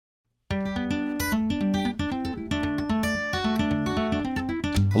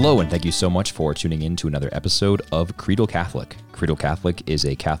Hello, and thank you so much for tuning in to another episode of Creedal Catholic. Creedal Catholic is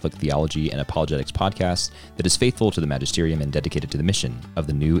a Catholic theology and apologetics podcast that is faithful to the magisterium and dedicated to the mission of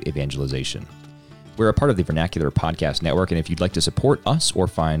the new evangelization. We're a part of the Vernacular Podcast Network, and if you'd like to support us or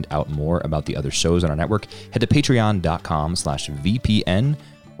find out more about the other shows on our network, head to patreon.com/VPN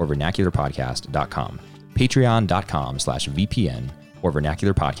or vernacularpodcast.com. Patreon.com/VPN or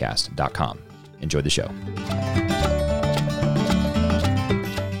vernacularpodcast.com. Enjoy the show.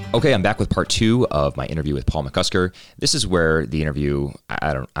 Okay, I'm back with part 2 of my interview with Paul McCusker. This is where the interview,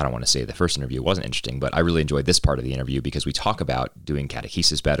 I don't want to say the first interview wasn't interesting, but I really enjoyed this part of the interview because we talk about doing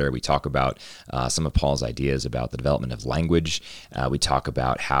catechesis better. We talk about some of Paul's ideas about the development of language. We talk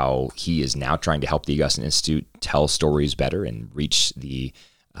about how he is now trying to help the Augustine Institute tell stories better and reach the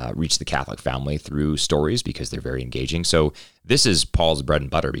Catholic family through stories because they're very engaging. So this is Paul's bread and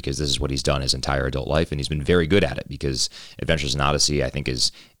butter because this is what he's done his entire adult life, and he's been very good at it because Adventures in Odyssey, I think,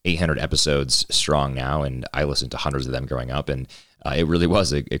 is 800 episodes strong now, and I listened to hundreds of them growing up, and it really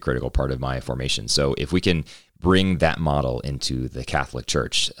was a critical part of my formation. So if we can bring that model into the Catholic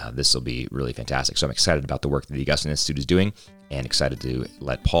Church, this will be really fantastic. So I'm excited about the work that the Augustine Institute is doing and excited to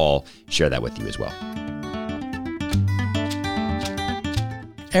let Paul share that with you as well.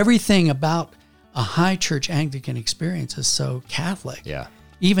 Everything about a high church Anglican experience is so Catholic. Yeah.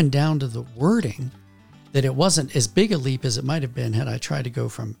 Even down to the wording, that it wasn't as big a leap as it might have been had I tried to go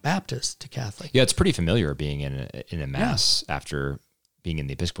from Baptist to Catholic. Yeah, it's pretty familiar being in a Mass after being in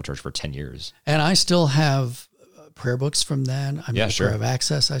the Episcopal Church for 10 years. And I still have prayer books from then. I sure. Prayer of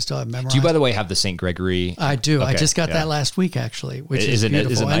Access, I still have memorized. Do you, by the way, have the St. Gregory? I do. Okay, I just got that last week, actually, which is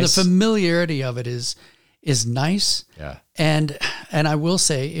beautiful. Is it nice? And the familiarity of it is nice. Yeah. And I will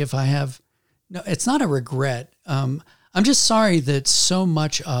say, if I have, no, it's not a regret. I'm just sorry that so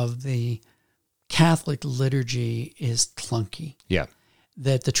much of the Catholic liturgy is clunky. Yeah.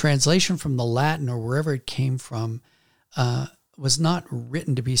 That the translation from the Latin or wherever it came from was not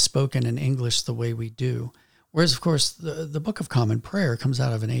written to be spoken in English the way we do. Whereas, of course, the Book of Common Prayer comes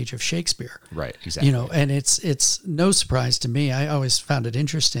out of an age of Shakespeare. Right, exactly. You know, and it's no surprise to me. I always found it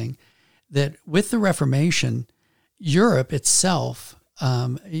interesting that with the Reformation, Europe itself,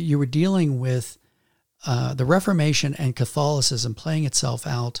 you were dealing with the Reformation and Catholicism playing itself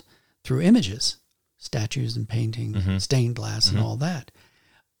out through images, statues and painting, stained glass and all that.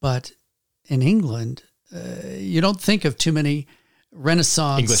 But in England, you don't think of too many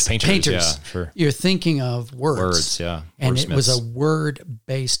Renaissance English painters. Yeah, sure. You're thinking of words. Words, yeah. And it was a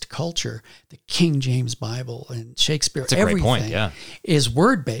word-based culture. The King James Bible and Shakespeare, That's a great point, yeah. is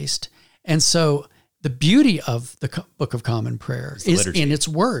word-based. And so the beauty of the Book of Common Prayer is liturgy. in its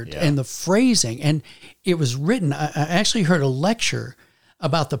word and the phrasing. And it was written, I actually heard a lecture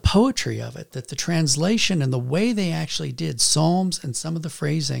about the poetry of it, that the translation and the way they actually did Psalms and some of the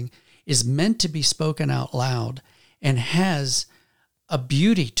phrasing is meant to be spoken out loud and has a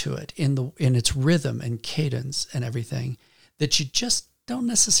beauty to it in its rhythm and cadence and everything that you just don't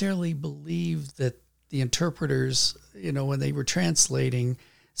necessarily believe that the interpreters, you know, when they were translating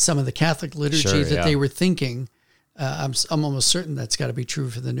some of the Catholic liturgy they were thinking. I'm almost certain that's got to be true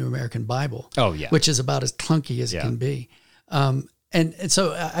for the New American Bible. Oh, yeah. Which is about as clunky as it can be. And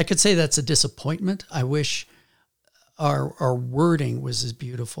so I could say that's a disappointment. I wish our wording was as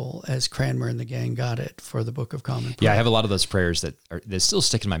beautiful as Cranmer and the gang got it for the Book of Common Prayer. Yeah, I have a lot of those prayers that still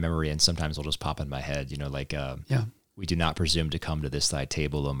stick in my memory, and sometimes will just pop in my head. You know, like we do not presume to come to this thy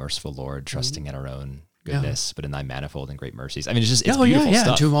table, O merciful Lord, trusting in our own goodness, but in thy manifold and great mercies. I mean, it's beautiful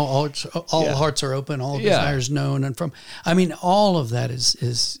stuff. To whom all hearts are open, all desires known, and all of that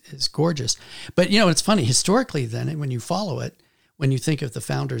is gorgeous. But you know, it's funny historically. Then, when you follow it, when you think of the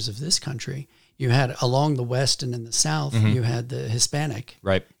founders of this country, you had along the west and in the south, you had the Hispanic,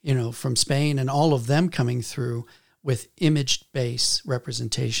 right? You know, from Spain, and all of them coming through with image-based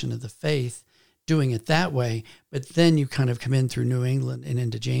representation of the faith, doing it that way. But then you kind of come in through New England and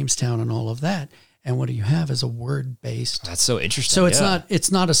into Jamestown and all of that. And what do you have is a word-based. That's so interesting. So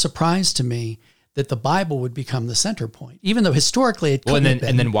it's not a surprise to me that the Bible would become the center point, even though historically it couldn't have been.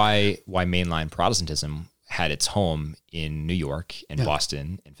 And then why mainline Protestantism had its home in New York and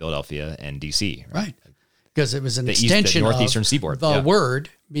Boston and Philadelphia and D.C. Right. Because it was an extension the northeastern seaboard. The word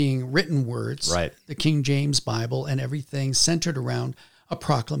being written words, right? The King James Bible and everything centered around a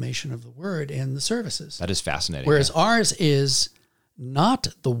proclamation of the word in the services. That is fascinating. Whereas ours is not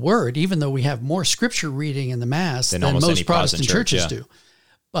the word, even though we have more scripture reading in the Mass than most Protestant churches do.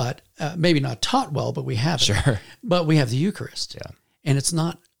 But maybe not taught well, but we have it. Sure. But we have the Eucharist. Yeah. And it's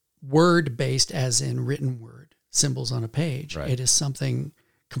not word-based as in written word, symbols on a page. Right. It is something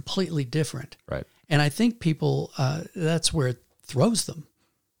completely different. Right. And I think people, that's where it throws them.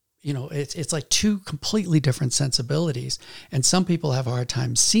 it's like two completely different sensibilities. And some people have a hard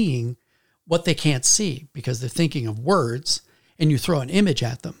time seeing what they can't see because they're thinking of words, and you throw an image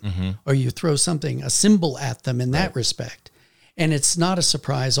at them or you throw a symbol at them in that respect. And it's not a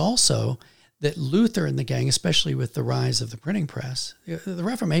surprise also that Luther and the gang, especially with the rise of the printing press, the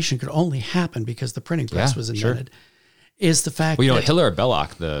Reformation could only happen because the printing press was invented, is the fact that Hilaire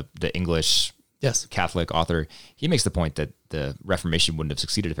Belloc, the English Catholic author, he makes the point that the Reformation wouldn't have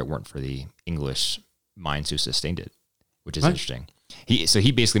succeeded if it weren't for the English minds who sustained it, which is interesting.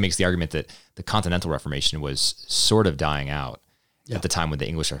 He basically makes the argument that the Continental Reformation was sort of dying out at the time when the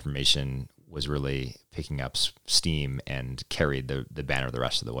English Reformation was really picking up steam and carried the banner the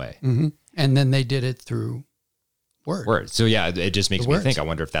rest of the way. Mm-hmm. And then they did it through words. So yeah, it just makes me think, I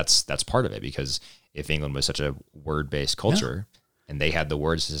wonder if that's part of it, because if England was such a word-based culture and they had the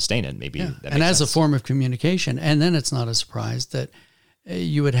words to sustain it, maybe that makes and as sense. a form of communication. And then it's not a surprise that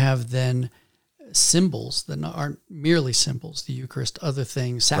you would have then symbols that aren't merely symbols, the Eucharist, other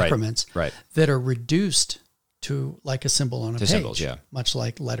things, sacraments that are reduced to like a symbol on a page, symbols, much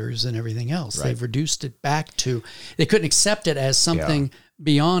like letters and everything else. They've reduced it back to, they couldn't accept it as something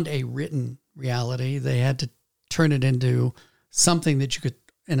beyond a written reality. They had to turn it into something that you could,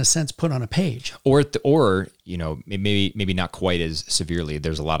 in a sense, put on a page. Or maybe not quite as severely.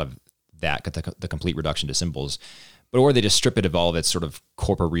 There's a lot of that, the complete reduction to symbols. Or they just strip it of all of its sort of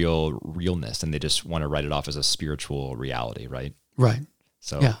corporeal realness, and they just want to write it off as a spiritual reality, right? Right.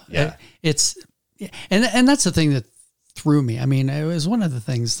 So and that's the thing that threw me. I mean, it was one of the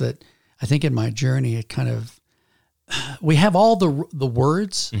things that I think in my journey, it kind of, we have all the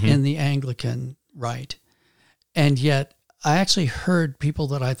words in the Anglican rite, and yet I actually heard people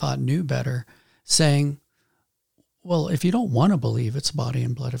that I thought knew better saying, well, if you don't want to believe it's the body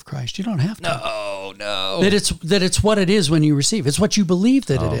and blood of Christ, you don't have to. No. That it's what it is when you receive. It's what you believe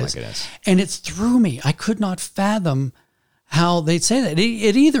that it is. My goodness. And it threw me. I could not fathom how they'd say that.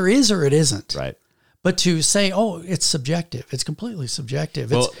 It either is or it isn't. Right. But to say, oh, it's subjective. It's completely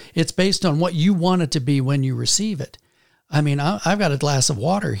subjective. It's based on what you want it to be when you receive it. I mean, I've got a glass of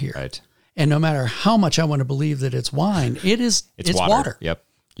water here. Right. And no matter how much I want to believe that it's wine, it's water. Yep.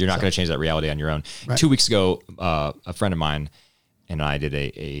 You're not going to change that reality on your own. Right. 2 weeks ago, a friend of mine and I did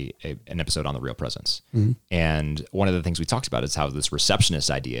an episode on the real presence. Mm-hmm. And one of the things we talked about is how this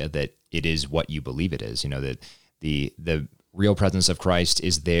receptionist idea that it is what you believe it is, that the real presence of Christ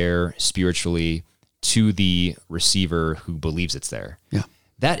is there spiritually to the receiver who believes it's there. Yeah.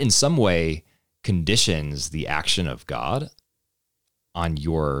 That in some way conditions the action of God on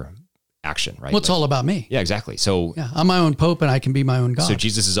your action, right? Well, it's all about me. Yeah, exactly. So I'm my own Pope and I can be my own God. So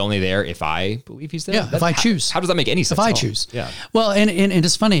Jesus is only there if I believe he's there? Yeah, if I choose. How does that make any sense? If I choose. Yeah. Well, and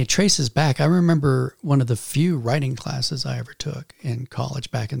it's funny, it traces back. I remember one of the few writing classes I ever took in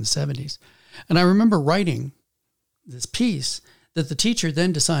college back in the 70s. And I remember writing this piece that the teacher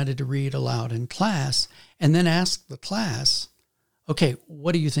then decided to read aloud in class and then asked the class, okay,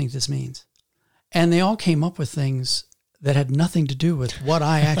 what do you think this means? And they all came up with things that had nothing to do with what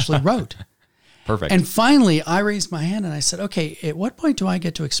I actually wrote. Perfect. And finally, I raised my hand and I said, okay, at what point do I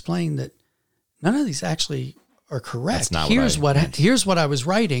get to explain that none of these actually are correct? That's not here's what I was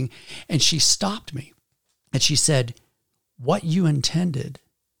writing. And she stopped me and she said, what you intended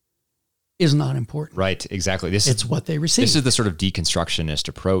is not important. Right, exactly. It's what they received. This is the sort of deconstructionist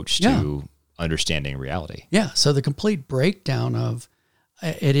approach to understanding reality. Yeah, so the complete breakdown of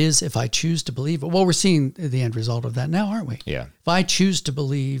it is if I choose to believe it. Well, we're seeing the end result of that now, aren't we? Yeah. If I choose to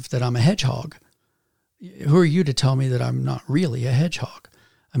believe that I'm a hedgehog, who are you to tell me that I'm not really a hedgehog?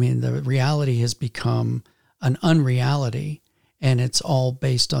 I mean, the reality has become an unreality, and it's all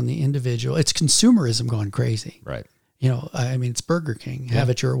based on the individual. It's consumerism going crazy. Right. I mean, it's Burger King. Have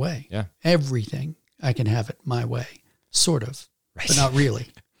it your way. Yeah. Everything, I can have it my way, sort of, but not really.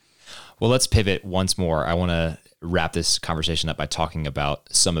 Well, let's pivot once more. I want to wrap this conversation up by talking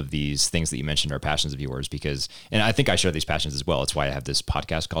about some of these things that you mentioned are passions of yours, and I think I share these passions as well. It's why I have this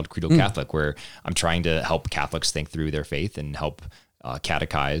podcast called Credo Catholic, where I'm trying to help Catholics think through their faith and help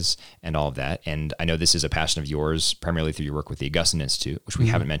catechize and all of that. And I know this is a passion of yours primarily through your work with the Augustine Institute, which we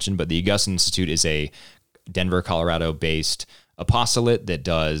haven't mentioned, but the Augustine Institute is a Denver, Colorado-based apostolate that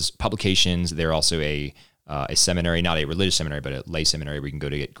does publications. They're also a seminary, not a religious seminary, but a lay seminary where you can go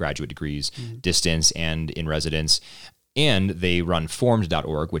to get graduate degrees, distance and in residence. And they run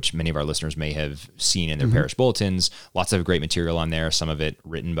formed.org, which many of our listeners may have seen in their parish bulletins. Lots of great material on there, some of it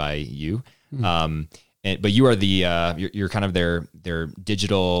written by you. But you are you're kind of their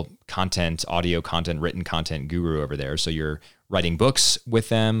digital content, audio content, written content guru over there. So you're writing books with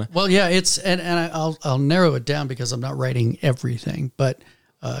them. Well, yeah, and I'll narrow it down because I'm not writing everything, but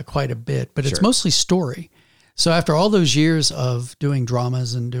quite a bit, but it's Sure. mostly story. So after all those years of doing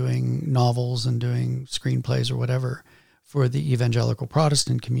dramas and doing novels and doing screenplays or whatever for the evangelical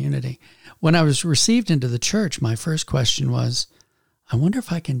Protestant community, when I was received into the church, my first question was, I wonder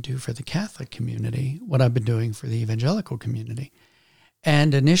if I can do for the Catholic community what I've been doing for the evangelical community.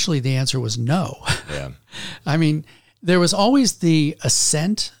 And initially the answer was no. Yeah. I mean, there was always the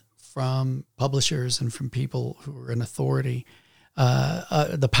assent from publishers and from people who were in authority,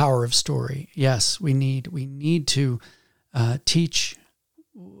 the power of story. Yes, we need to teach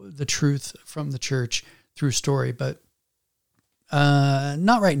the truth from the church through story, but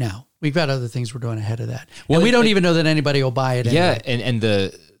not right now. We've got other things we're doing ahead of that. Well, and we don't even know that anybody will buy it. Yeah, anyway. and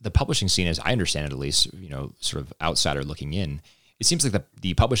the publishing scene, as I understand it, at least, sort of outsider looking in, it seems like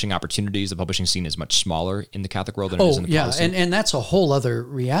the publishing opportunities, the publishing scene is much smaller in the Catholic world than it is in the Protestant. and that's a whole other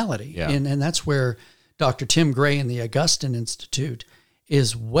reality. Yeah. And that's where Dr. Tim Gray and the Augustine Institute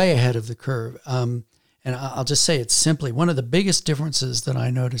is way ahead of the curve. And I'll just say it simply. One of the biggest differences that I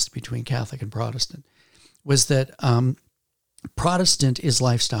noticed between Catholic and Protestant was that Protestant is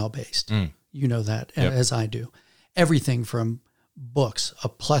lifestyle based. You know that, Yep. as I do. Everything from books, a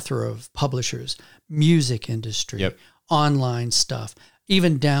plethora of publishers, music industry, Yep. online stuff,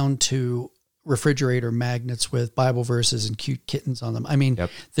 even down to refrigerator magnets with Bible verses and cute kittens on them. I mean, Yep.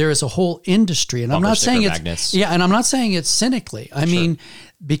 there is a whole industry, and Bumper I'm not saying sticker it's magnets. and I'm not saying it's cynically. I mean,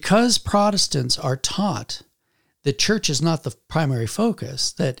 because Protestants are taught that church is not the primary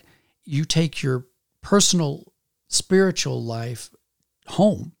focus, that you take your personal spiritual life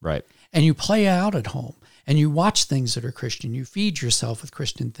home Right. and you play out at home and you watch things that are Christian, you feed yourself with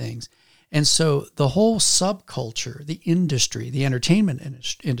Christian things. And so the whole subculture, the industry, the entertainment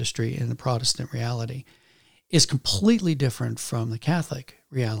industry in the Protestant reality is completely different from the Catholic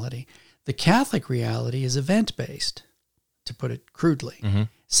reality. The Catholic reality is event-based, to put it crudely,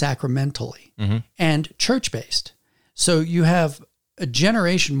 sacramentally, and church-based. So you have a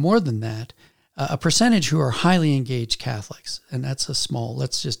generation more than that, a percentage who are highly engaged Catholics, and that's a small,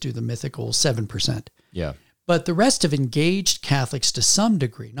 let's just do the mythical 7%. Yeah. But the rest of engaged Catholics to some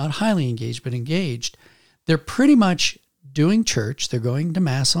degree, not highly engaged, but engaged, they're pretty much doing church. They're going to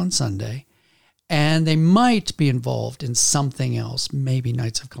Mass on Sunday, and they might be involved in something else, maybe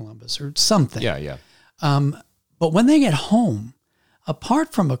Knights of Columbus or something. Yeah. Yeah. But when they get home,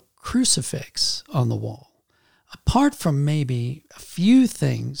 apart from a crucifix on the wall, apart from maybe a few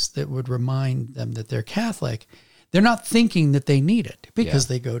things that would remind them that they're Catholic, they're not thinking that they need it because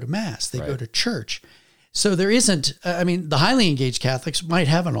they go to Mass, they go to church. So there isn't, I mean, the highly engaged Catholics might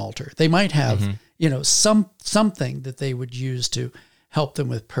have an altar. They might have, something that they would use to help them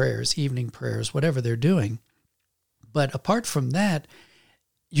with prayers, evening prayers, whatever they're doing. But apart from that,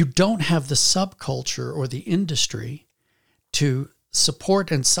 you don't have the subculture or the industry to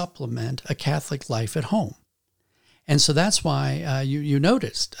support and supplement a Catholic life at home. And so that's why you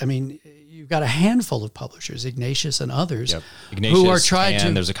noticed, I mean, you've got a handful of publishers, Ignatius and others, Ignatius, who are trying and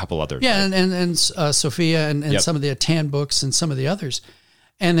to. there's a couple others. Yeah, and Sophia and some of the Tan books and some of the others.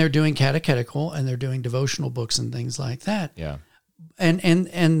 And they're doing catechetical and they're doing devotional books and things like that. Yeah.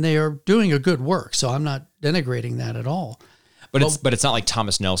 And they are doing a good work. So I'm not denigrating that at all. But it's not like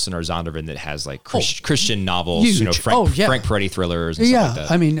Thomas Nelson or Zondervan that has like Christian novels, huge. Frank Peretti thrillers and stuff like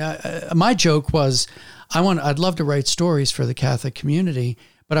that. I mean, my joke was, I'd love to write stories for the Catholic community,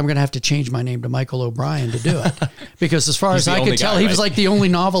 but I'm going to have to change my name to Michael O'Brien to do it. Because as far as I could tell, he was like the only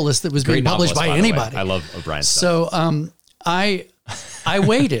novelist that was being published by anybody. I love O'Brien stuff. So I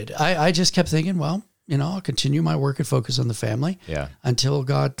waited. I just kept thinking, well, I'll continue my work and focus on the family until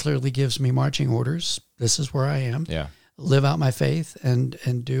God clearly gives me marching orders. This is where I am. Yeah. Live out my faith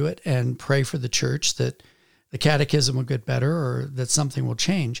and do it and pray for the church that the catechism will get better or that something will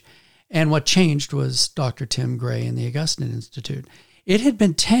change. And what changed was Dr. Tim Gray and the Augustine Institute. It had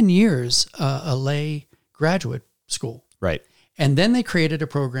been 10 years a lay graduate school. Right. And then they created a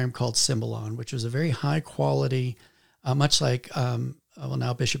program called Symbolon, which was a very high quality, much like,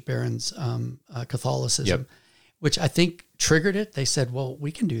 now Bishop Barron's Catholicism, which I think triggered it. They said, well,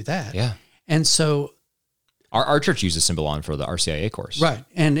 we can do that. Yeah. And so our church uses Symbolon for the RCIA course. Right.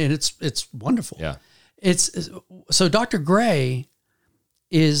 And it's wonderful. Yeah. So Dr. Gray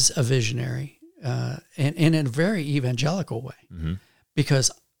is a visionary and in a very evangelical way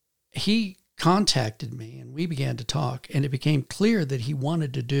because he contacted me and we began to talk and it became clear that he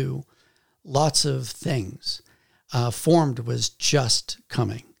wanted to do lots of things. Formed was just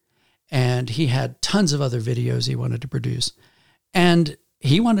coming and he had tons of other videos he wanted to produce and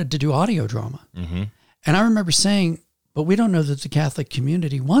he wanted to do audio drama. And I remember saying, but we don't know that the Catholic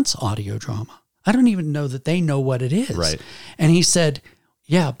community wants audio drama. I don't even know that they know what it is. Right. And he said,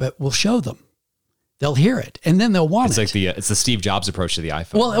 Yeah, but we'll show them. They'll hear it, and then they'll want It's it. like it's the Steve Jobs approach to the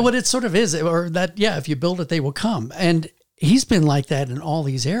iPhone. Well, right? what it sort of is, or that, yeah, if you build it, they will come. And he's been like that in all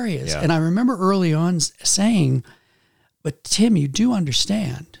these areas. Yeah. And I remember early on saying, but Tim, you do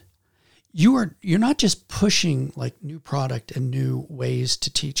understand, you're not just pushing like new product and new ways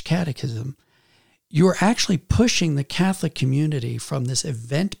to teach catechism. You're actually pushing the Catholic community from this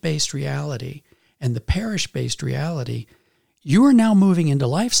event-based reality and the parish-based reality. You are now moving into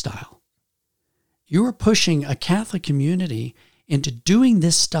lifestyle. You are pushing a Catholic community into doing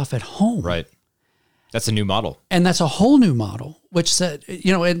this stuff at home. Right. That's a new model. And that's a whole new model, which said,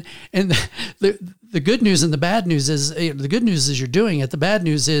 and the good news and the bad news is, the good news is you're doing it. The bad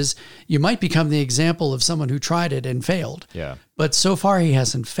news is you might become the example of someone who tried it and failed. Yeah. But so far he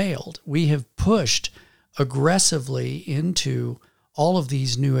hasn't failed. We have pushed aggressively into all of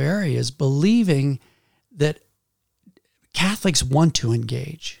these new areas, believing that Catholics want to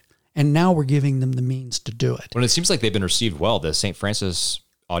engage. And now we're giving them the means to do it. Well, it seems like they've been received well. The St. Francis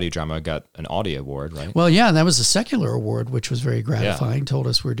audio drama got an Audie Award, right? Well, yeah, and that was a secular award, which was very gratifying. Told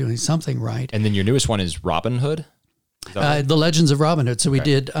us we're doing something right. And then your newest one is Robin Hood? Is that right? The Legends of Robin Hood. So we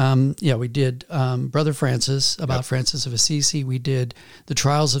did, Brother Francis, about Francis of Assisi. We did The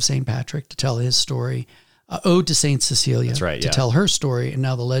Trials of St. Patrick to tell his story. Ode to Saint Cecilia That's right, to tell her story. And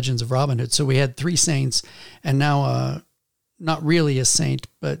now The Legends of Robin Hood. So we had 3 saints, and now not really a saint,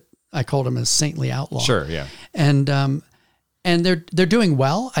 but I called him a saintly outlaw. Sure, yeah. And they're doing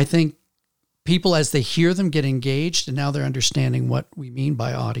well. I think people, as they hear them, get engaged, and now they're understanding what we mean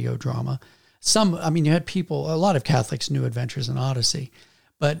by audio drama. You had people, a lot of Catholics knew Adventures in Odyssey,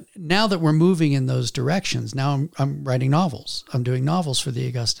 but now that we're moving in those directions, now I'm writing novels. I'm doing novels for the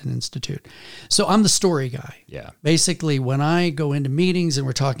Augustine Institute. So I'm the story guy. Yeah. Basically, when I go into meetings and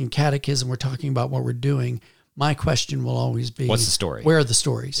we're talking catechism, we're talking about what we're doing, my question will always be, What's the story? Where are the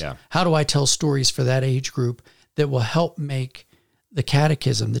stories? Yeah. How do I tell stories for that age group that will help make the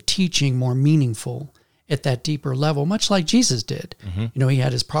teaching more meaningful at that deeper level, much like Jesus did. Mm-hmm. He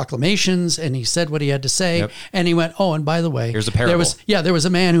had his proclamations and he said what he had to say. And he went, and by the way, here's a parable. There was a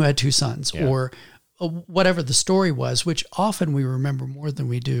man who had 2 sons, or whatever the story was, which often we remember more than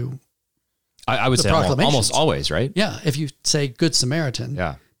we do. I would say almost always, right? Yeah. If you say Good Samaritan,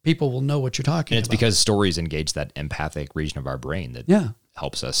 people will know what you're talking about. And it's because stories engage that empathic region of our brain that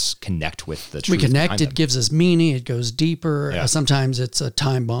helps us connect with the truth. We connect, it gives us meaning, it goes deeper. Yeah. Sometimes it's a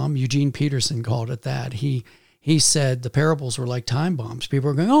time bomb. Eugene Peterson called it that. He said the parables were like time bombs. People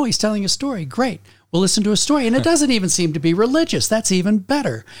are going, he's telling a story. Great. We'll listen to a story. And it doesn't even seem to be religious. That's even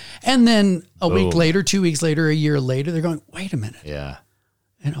better. And then a week later, 2 weeks later, a year later, they're going, wait a minute. Yeah.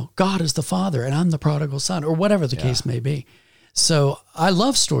 God is the Father and I'm the prodigal son, or whatever the case may be. So I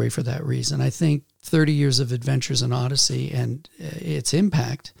love story for that reason. I think 30 years of Adventures in Odyssey and its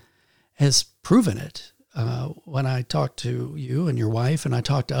impact has proven it. When I talk to you and your wife, and I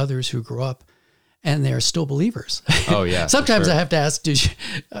talk to others who grew up and they're still believers. Oh, yeah. Sometimes I have to ask,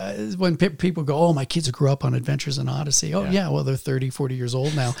 when people go, my kids grew up on Adventures in Odyssey. Oh, yeah, well, they're 30, 40 years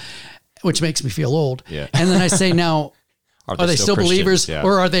old now, which makes me feel old. Yeah. And then I say, now, are they still believers,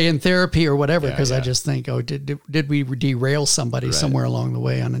 or are they in therapy or whatever? Because I just think, did we derail somebody somewhere along the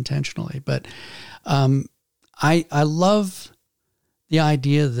way unintentionally? But I love the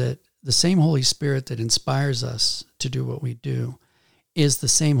idea that the same Holy Spirit that inspires us to do what we do is the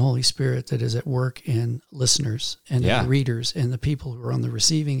same Holy Spirit that is at work in listeners and in readers and the people who are on the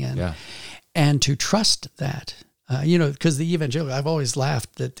receiving end. Yeah. And to trust that, because I've always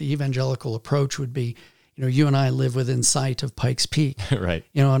laughed that the evangelical approach would be, you and I live within sight of Pikes Peak. Right.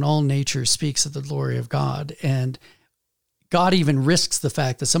 And all nature speaks of the glory of God. And God even risks the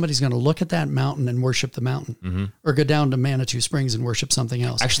fact that somebody's going to look at that mountain and worship the mountain, or go down to Manitou Springs and worship something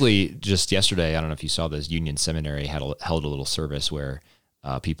else. Actually, just yesterday, I don't know if you saw this, Union Seminary held a little service where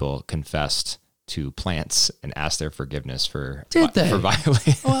people confessed to plants and asked their forgiveness for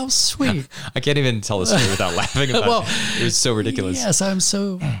violating. Oh, how sweet. I can't even tell the story without laughing about it. It was so ridiculous. Yes, I'm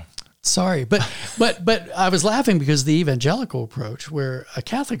so sorry. But I was laughing because the evangelical approach, where a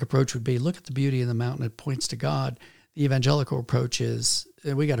Catholic approach would be, look at the beauty in the mountain, it points to God. The evangelical approach is,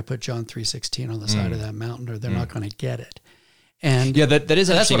 we got to put John 3:16 on the side of that mountain, or they're not going to get it. And that is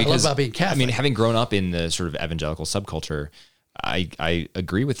that's interesting what I love because, about being Catholic. I mean, having grown up in the sort of evangelical subculture, I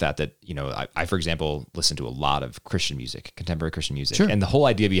agree with that. That I for example listen to a lot of Christian music, contemporary Christian music, and the whole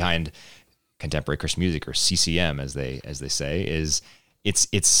idea behind contemporary Christian music, or CCM as they say, is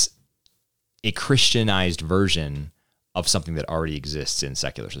it's a Christianized version of something that already exists in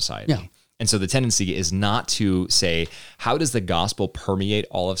secular society. Yeah. And so the tendency is not to say, how does the gospel permeate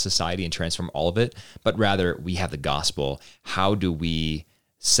all of society and transform all of it? But rather, we have the gospel. How do we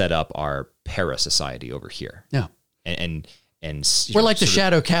set up our para society over here. Yeah. And we're like the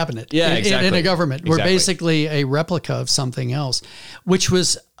shadow cabinet in a government. We're basically a replica of something else, which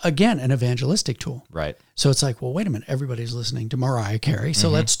was, again, an evangelistic tool. Right. So it's like, well, wait a minute. Everybody's listening to Mariah Carey. So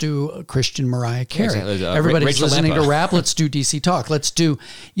let's do a Christian Mariah Carey. Exactly. Everybody's Rachel listening Zappa. to rap. Let's do DC Talk. Let's do,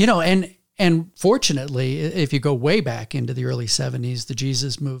 and fortunately, if you go way back into the early 70s, the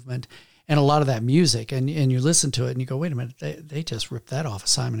Jesus movement, and a lot of that music, and you listen to it and you go, wait a minute, they just ripped that off of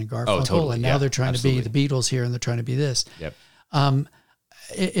Simon and Garfunkel. Oh, totally. And now they're trying to be the Beatles here, and they're trying to be this. Yep.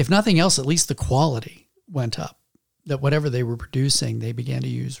 If nothing else, at least the quality went up. That whatever they were producing, they began to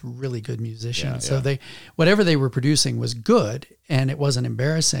use really good musicians. So whatever they were producing was good, and it wasn't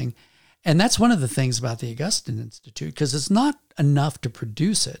embarrassing. And that's one of the things about the Augustine Institute, because it's not enough to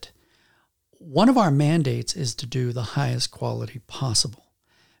produce it. One of our mandates is to do the highest quality possible,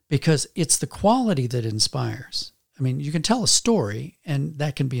 because it's the quality that inspires. I mean, you can tell a story, and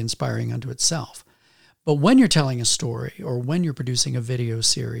that can be inspiring unto itself. But when you're telling a story, or when you're producing a video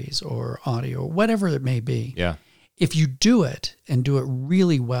series or audio, or whatever it may be, if you do it and do it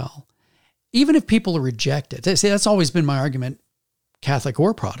really well, even if people reject it, see, that's always been my argument, Catholic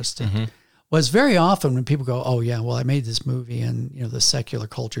or Protestant, was very often when people go, oh yeah, well, I made this movie and the secular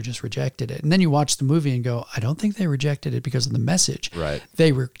culture just rejected it. And then you watch the movie and go, I don't think they rejected it because of the message. Right.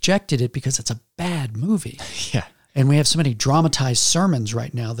 They rejected it because it's a bad movie. Yeah. And we have so many dramatized sermons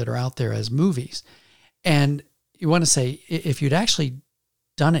right now that are out there as movies. And you want to say, if you'd actually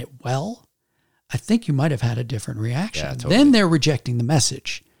done it well, I think you might have had a different reaction. Yeah, totally. Then they're rejecting the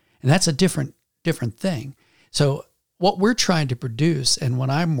message. And that's a different thing. So what we're trying to produce and what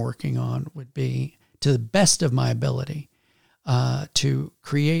I'm working on would be, to the best of my ability, to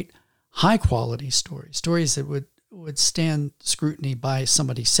create high quality stories that would stand scrutiny by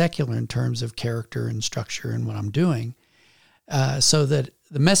somebody secular in terms of character and structure and what I'm doing, so that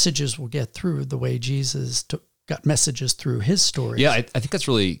the messages will get through the way Jesus got messages through his stories. Yeah, I think that's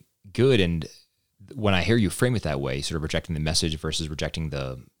really good. And when I hear you frame it that way, sort of rejecting the message versus rejecting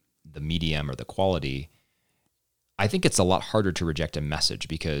the medium or the quality, I think it's a lot harder to reject a message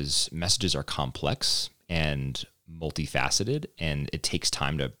because messages are complex and multifaceted, and it takes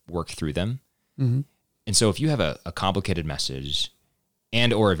time to work through them. Mm-hmm. And so if you have a complicated message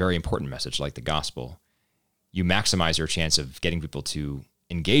and or a very important message like the gospel, you maximize your chance of getting people to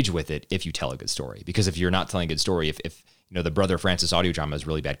engage with it if you tell a good story. Because if you're not telling a good story, if the Brother Francis audio drama is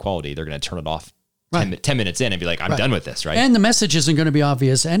really bad quality, they're going to turn it off 10 minutes in and be like, I'm done with this, right? And the message isn't going to be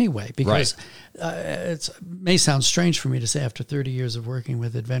obvious anyway, because it may sound strange for me to say after 30 years of working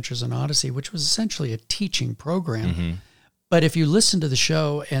with Adventures in Odyssey, which was essentially a teaching program. But if you listen to the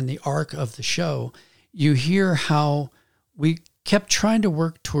show and the arc of the show, you hear how we kept trying to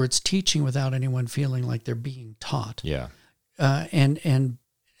work towards teaching without anyone feeling like they're being taught. Yeah. And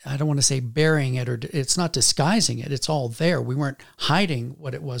I don't want to say burying it, or it's not disguising it. It's all there. We weren't hiding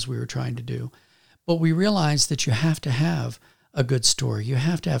what it was we were trying to do. But we realized that you have to have a good story. You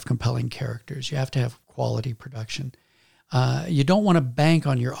have to have compelling characters. You have to have quality production. You don't want to bank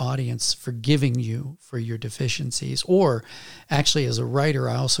on your audience forgiving you for your deficiencies. Or actually, as a writer,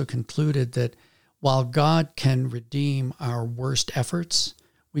 I also concluded that while God can redeem our worst efforts,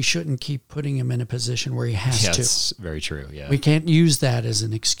 we shouldn't keep putting him in a position where he has to. That's very true, yeah. We can't use that as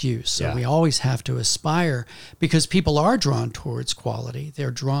an excuse. So we always have to aspire, because people are drawn towards quality.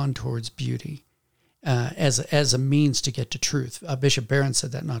 They're drawn towards beauty as a means to get to truth. Bishop Barron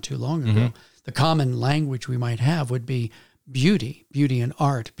said that not too long ago. The common language we might have would be beauty in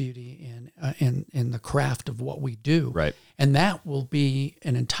art, beauty in the craft of what we do. Right. And that will be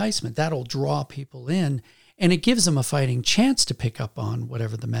an enticement. That'll draw people in. And it gives them a fighting chance to pick up on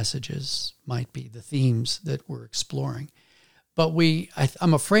whatever the messages might be, the themes that we're exploring. But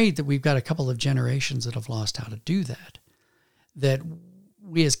I'm afraid that we've got a couple of generations that have lost how to do that. That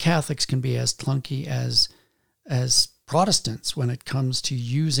we as Catholics can be as clunky as Protestants when it comes to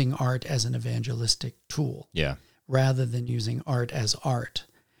using art as an evangelistic tool. Yeah. Rather than using art as art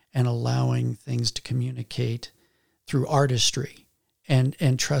and allowing things to communicate through artistry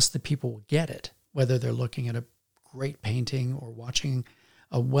and trust that people will get it, whether they're looking at a great painting or watching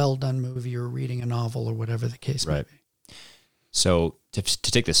a well-done movie or reading a novel or whatever the case may be. So to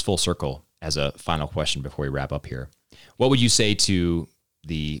take this full circle as a final question before we wrap up here, what would you say to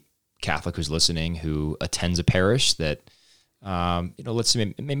the Catholic who's listening who attends a parish that, let's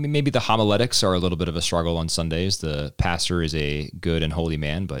say maybe the homiletics are a little bit of a struggle on Sundays. The pastor is a good and holy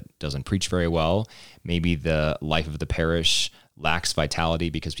man, but doesn't preach very well. Maybe the life of the parish lacks vitality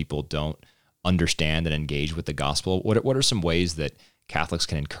because people don't understand and engage with the gospel. What are some ways that Catholics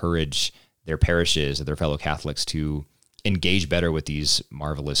can encourage their parishes or their fellow Catholics to engage better with these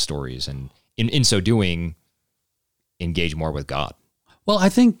marvelous stories, and in so doing, engage more with God. Well, I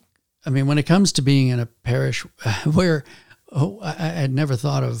mean, when it comes to being in a parish where I had never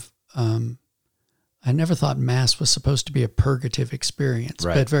thought of, I never thought Mass was supposed to be a purgative experience,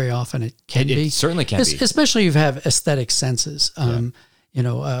 Right. but very often it can be. It certainly can be. Especially if you have aesthetic senses, by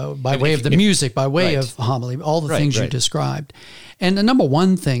way of the music, by way Right. of homily, all the Right, things you right. described. And the number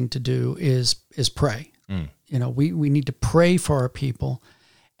one thing to do is pray. We need to pray for our people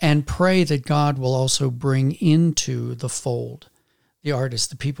and pray that God will also bring into the fold the artists,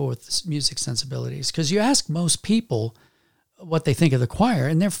 the people with music sensibilities. Because you ask most people what they think of the choir,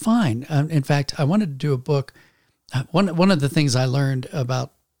 and they're fine. In fact, I wanted to do a book. One of the things I learned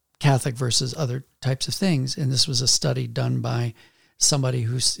about Catholic versus other types of things, and this was a study done by somebody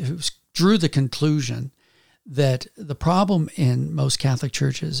who drew the conclusion that the problem in most Catholic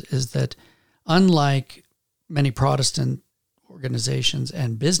churches is that, unlike many Protestant organizations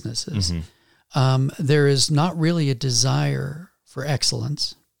and businesses, there is not really a desire for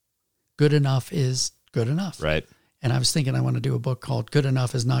excellence. Good enough is good enough. Right. And I was thinking I want to do a book called Good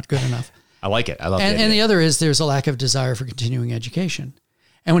Enough is Not Good Enough. I like it. I love it. And the other is there's a lack of desire for continuing education.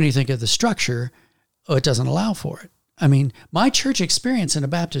 And when you think of the structure, it doesn't allow for it. I mean, my church experience in a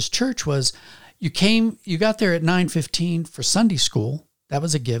Baptist church was you got there at 9:15 for Sunday school. That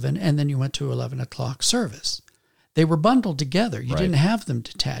was a given. And then you went to 11 o'clock service. They were bundled together. You Right. didn't have them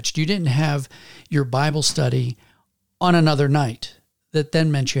detached. You didn't have your Bible study on another night. That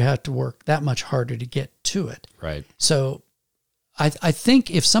then meant you had to work that much harder to get to it. Right. So I think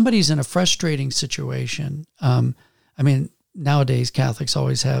if somebody's in a frustrating situation, nowadays Catholics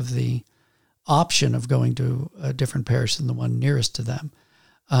always have the option of going to a different parish than the one nearest to them.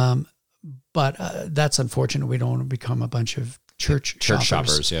 But that's unfortunate. We don't want to become a bunch of church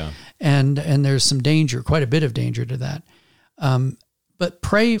shoppers, yeah. And there's some danger, quite a bit of danger to that. But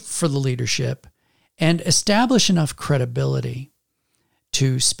pray for the leadership and establish enough credibility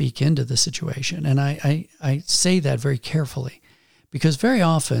to speak into the situation. And I say that very carefully because very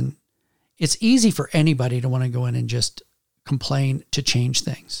often it's easy for anybody to want to go in and just complain to change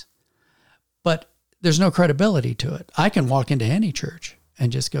things. But there's no credibility to it. I can walk into any church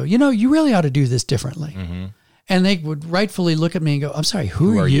and just go, you really ought to do this differently. Mm-hmm. And they would rightfully look at me and go, I'm sorry,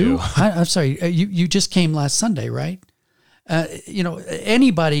 who are you? I'm sorry, you just came last Sunday, right?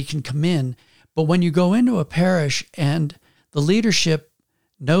 Anybody can come in, but when you go into a parish and the leadership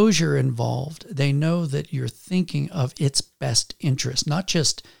knows you're involved, they know that you're thinking of its best interest, not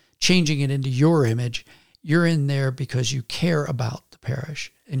just changing it into your image. You're in there because you care about the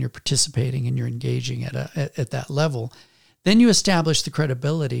parish and you're participating and you're engaging at that level. Then you establish the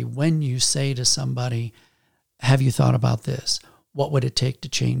credibility when you say to somebody, have you thought about this? What would it take to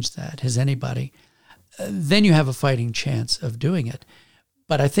change that? Has anybody? Then you have a fighting chance of doing it.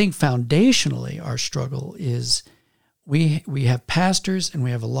 But I think foundationally our struggle is we have pastors and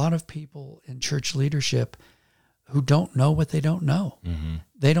we have a lot of people in church leadership who don't know what they don't know. Mm-hmm.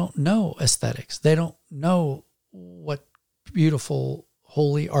 They don't know aesthetics. They don't know what beautiful,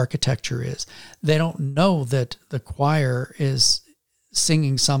 holy architecture is. They don't know that the choir is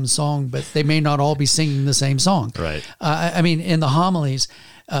singing some song, but they may not all be singing the same song. Right. In the homilies,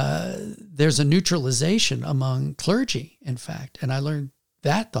 there's a neutralization among clergy, in fact, and I learned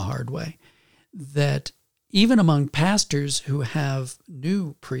that the hard way, that even among pastors who have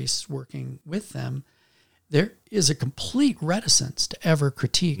new priests working with them, there is a complete reticence to ever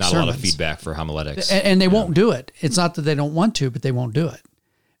critique Not sermons. a lot of feedback for homiletics. And they won't do it. It's not that they don't want to, but they won't do it.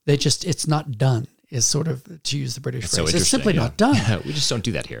 It's not done, is sort of, to use the British That's phrase. so It's simply yeah. not done. We just don't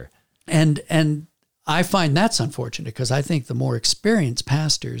do that here. And I find that's unfortunate because I think the more experienced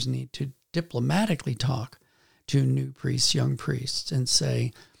pastors need to diplomatically talk to new priests, young priests, and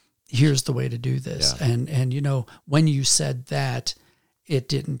say, here's the way to do this. Yeah. And when you said that, it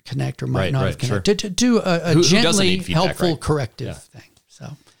didn't connect or might not have sure. connected. To do a Who doesn't gently need feedback, helpful right? corrective Yeah. thing.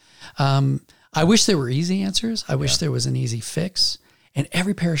 So I wish there were easy answers. I wish there was an easy fix. And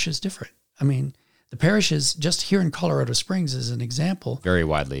every parish is different. I mean, the parishes just here in Colorado Springs as an example, Very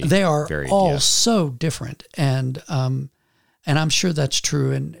widely. they are varied, all yeah. so different. And I'm sure that's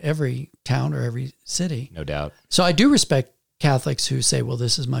true in every town or every city. No doubt. So I do respect Catholics who say, well,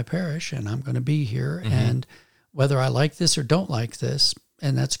 this is my parish and I'm going to be here. Mm-hmm. And whether I like this or don't like this,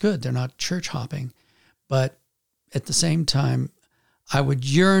 and that's good. They're not church hopping. But at the same time, I would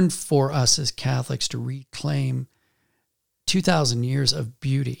yearn for us as Catholics to reclaim 2,000 years of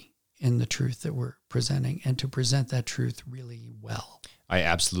beauty in the truth that we're presenting and to present that truth really well. I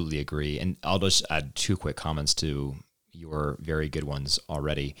absolutely agree. And I'll just add two quick comments to your very good ones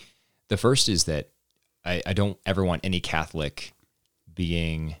already. The first is that I don't ever want any Catholic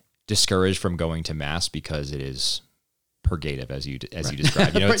being discouraged from going to Mass because it is purgative, as you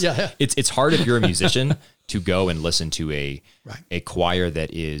described. It's hard if you're a musician to go and listen to a choir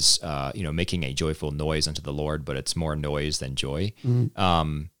that is making a joyful noise unto the Lord, but it's more noise than joy.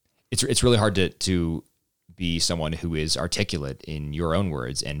 It's really hard to be someone who is articulate in your own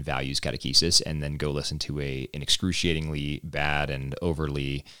words and values catechesis, and then go listen to an excruciatingly bad and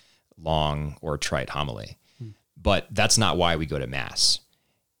overly long or trite homily. But that's not why we go to Mass.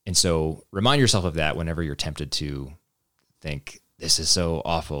 And so remind yourself of that whenever you're tempted to think, this is so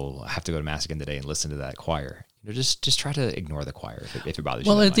awful, I have to go to Mass again today and listen to that choir. Just try to ignore the choir if it bothers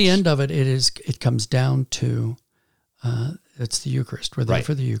you. Well, at the end of it, it comes down to it's the Eucharist. We're there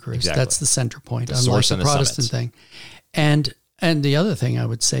for the Eucharist. Exactly. That's the center point, the unlike the Protestant thing. And the other thing I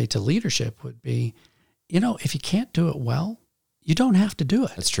would say to leadership would be, if you can't do it well, you don't have to do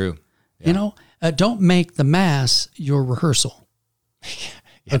it. That's true. Yeah. Don't make the Mass your rehearsal.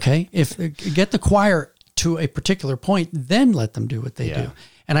 Okay? If get the choir to a particular point, then let them do what they do.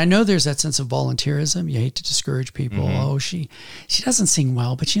 And I know there's that sense of volunteerism. You hate to discourage people. Oh, she doesn't sing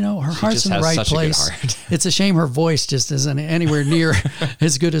well, but her heart's in the right place. It's a shame her voice just isn't anywhere near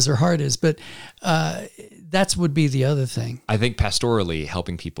as good as her heart is. But that would be the other thing. I think pastorally,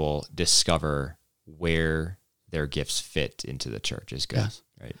 helping people discover where their gifts fit into the church is good. Yes.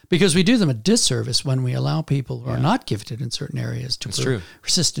 Right. Because we do them a disservice when we allow people who are not gifted in certain areas to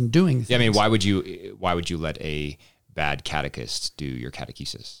persist in doing things. Yeah, I mean, why would you let a bad catechist do your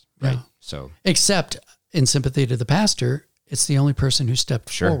catechesis? Right. Yeah. So, except in sympathy to the pastor, it's the only person who stepped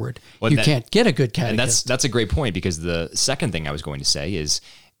forward. Well, you can't get a good catechist. And that's a great point, because the second thing I was going to say is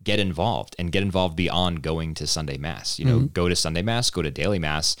get involved beyond going to Sunday Mass. Go to Sunday Mass, go to daily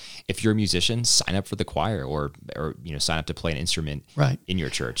Mass. If you're a musician, sign up for the choir or sign up to play an instrument in your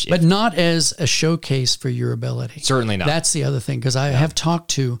church. But not as a showcase for your ability. Certainly not. That's the other thing, because I have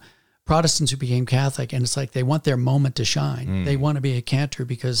talked to Protestants who became Catholic, and it's like they want their moment to shine. They want to be a cantor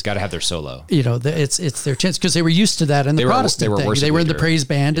because got to have their solo. It's their chance, because they were used to that in the Protestant thing. They were in the praise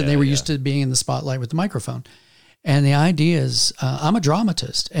band, and they were used to being in the spotlight with the microphone. And the idea is, I'm a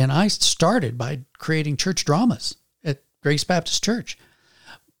dramatist, and I started by creating church dramas at Grace Baptist Church,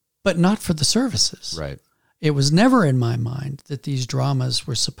 but not for the services. Right. It was never in my mind that these dramas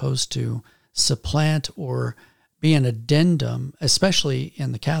were supposed to supplant or be an addendum, especially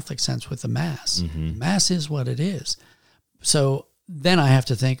in the Catholic sense with the Mass. Mass is what it is. So then I have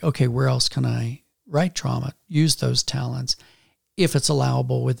to think, okay, where else can I write drama, use those talents, if it's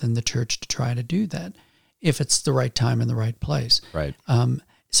allowable within the church to try to do that, if it's the right time and the right place. Right.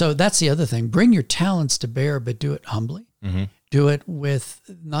 So that's the other thing. Bring your talents to bear, but do it humbly. Do it with,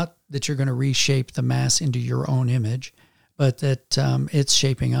 not that you're going to reshape the Mass into your own image, but that it's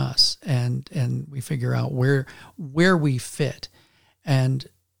shaping us, and we figure out where we fit. And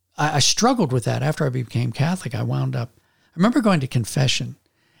I struggled with that after I became Catholic. I remember going to confession,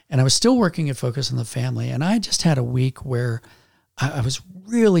 and I was still working at Focus on the Family, and I just had a week where I was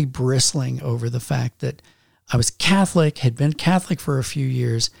really bristling over the fact that I was Catholic, had been Catholic for a few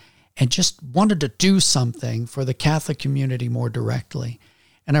years, and just wanted to do something for the Catholic community more directly.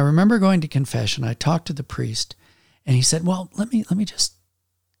 And I remember going to confession. I talked to the priest, and he said, well, let me just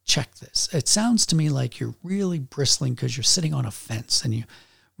check this. It sounds to me like you're really bristling because you're sitting on a fence, and you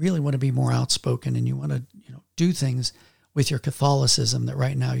really want to be more outspoken, and you want to do things with your Catholicism that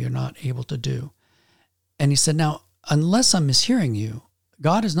right now you're not able to do. And he said, now, unless I'm mishearing you,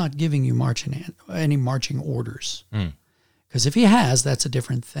 God is not giving you any marching orders. Because if he has, that's a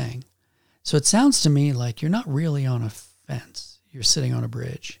different thing. So it sounds to me like you're not really on a fence. You're sitting on a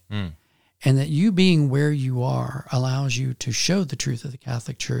bridge. And that you being where you are allows you to show the truth of the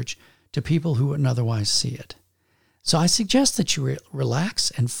Catholic Church to people who wouldn't otherwise see it. So I suggest that you relax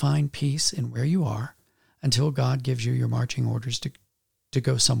and find peace in where you are until God gives you your marching orders to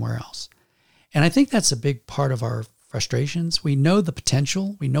go somewhere else. And I think that's a big part of our frustrations. We know the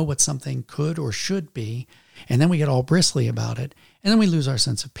potential. We know what something could or should be. And then we get all bristly about it. And then we lose our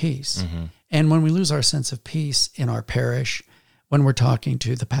sense of peace. And when we lose our sense of peace in our parish, when we're talking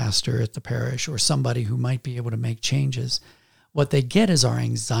to the pastor at the parish or somebody who might be able to make changes, what they get is our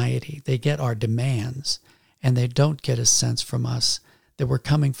anxiety. They get our demands. And they don't get a sense from us that we're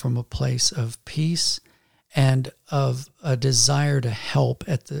coming from a place of peace and of a desire to help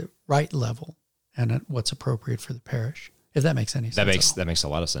at the right level and at what's appropriate for the parish, if that makes any sense. That makes a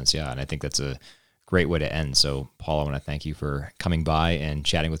lot of sense, yeah. And I think that's a great way to end. So, Paul, I want to thank you for coming by and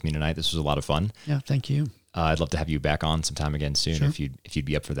chatting with me tonight. This was a lot of fun. Yeah, thank you. I'd love to have you back on sometime again soon. Sure. if you'd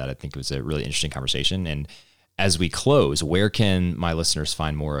be up for that. I think it was a really interesting conversation. And as we close, where can my listeners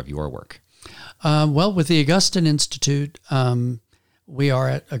find more of your work? Well, with the Augustine Institute, we are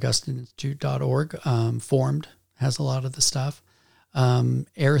at augustineinstitute.org. Formed has a lot of the stuff.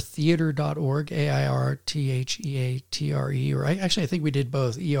 airtheatre.org, AIRTHEATRE, or I think we did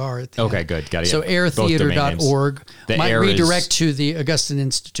both, ER at the Okay, end. good. Got it. So airtheatre.org might redirect to the Augustine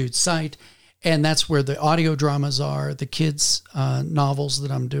Institute site, and that's where the audio dramas are. The kids' novels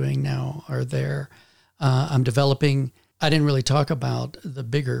that I'm doing now are there. I'm developing, I didn't really talk about the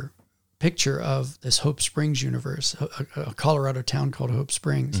bigger picture of this Hope Springs universe, a Colorado town called Hope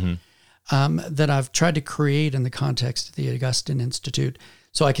Springs, that I've tried to create in the context of the Augustine Institute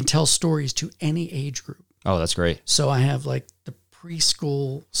so I can tell stories to any age group. Oh, that's great. So I have like the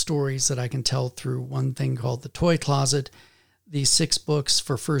preschool stories that I can tell through one thing called the Toy Closet, these 6 books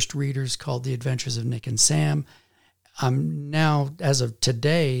for first readers called The Adventures of Nick and Sam. I'm now, as of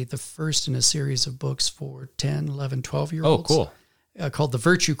today, the first in a series of books for 10, 11, 12-year-olds. Oh, cool. Called The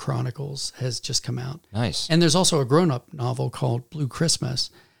Virtue Chronicles has just come out. Nice. And there's also a grown-up novel called Blue Christmas.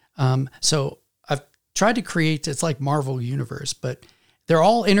 So I've tried to create, it's like Marvel Universe, but they're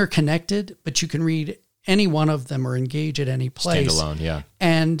all interconnected, but you can read any one of them or engage at any place. Standalone, yeah.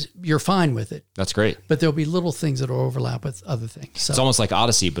 And you're fine with it. That's great. But there'll be little things that will overlap with other things. So, It's almost like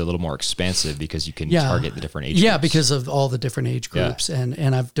Odyssey, but a little more expansive because you can target the different age yeah, groups. because of all the different age groups. Yeah.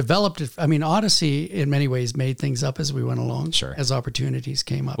 And I've developed it. I mean, Odyssey in many ways made things up as we went along, Sure. as opportunities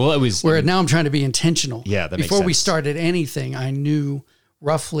came up. Well, it was... Where now I'm trying to be intentional. Yeah, that makes Before we sense. started anything, I knew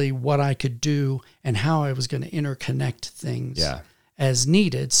roughly what I could do and how I was going to interconnect things as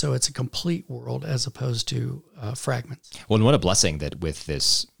needed. So it's a complete world as opposed to fragments. Well, and what a blessing that with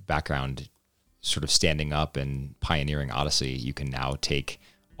this background sort of standing up and pioneering Odyssey, you can now take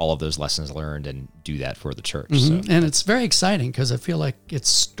all of those lessons learned and do that for the church. So And it's very exciting because I feel like it's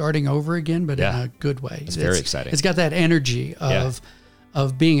starting over again, but in a good way. It's very exciting. It's got that energy of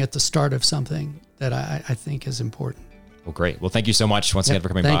being at the start of something that I think is important. Well, great. Well, thank you so much once again for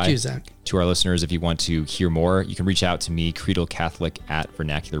coming by. Thank you, Zach. To our listeners, if you want to hear more, you can reach out to me,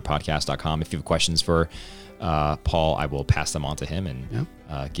 creedalcatholic@vernacularpodcast.com. If you have questions for Paul, I will pass them on to him and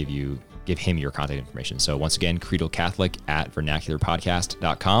give him your contact information. So once again,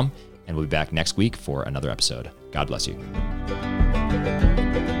 creedalcatholic@vernacularpodcast.com, and we'll be back next week for another episode. God bless you.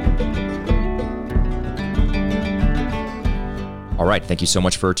 All right. Thank you so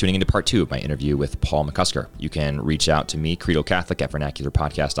much for tuning into part 2 of my interview with Paul McCusker. You can reach out to me,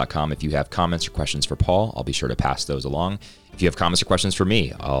 creedalcatholic@vernacularpodcast.com. If you have comments or questions for Paul, I'll be sure to pass those along. If you have comments or questions for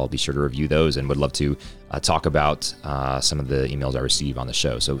me, I'll be sure to review those and would love to talk about some of the emails I receive on the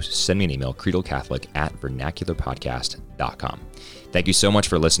show. So send me an email, creedalcatholic@vernacularpodcast.com. Thank you so much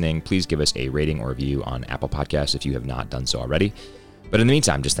for listening. Please give us a rating or review on Apple Podcasts if you have not done so already. But in the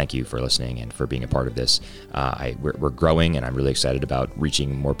meantime, just thank you for listening and for being a part of this. We're growing, and I'm really excited about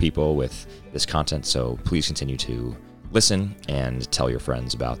reaching more people with this content. So please continue to listen and tell your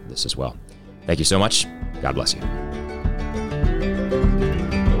friends about this as well. Thank you so much. God bless you.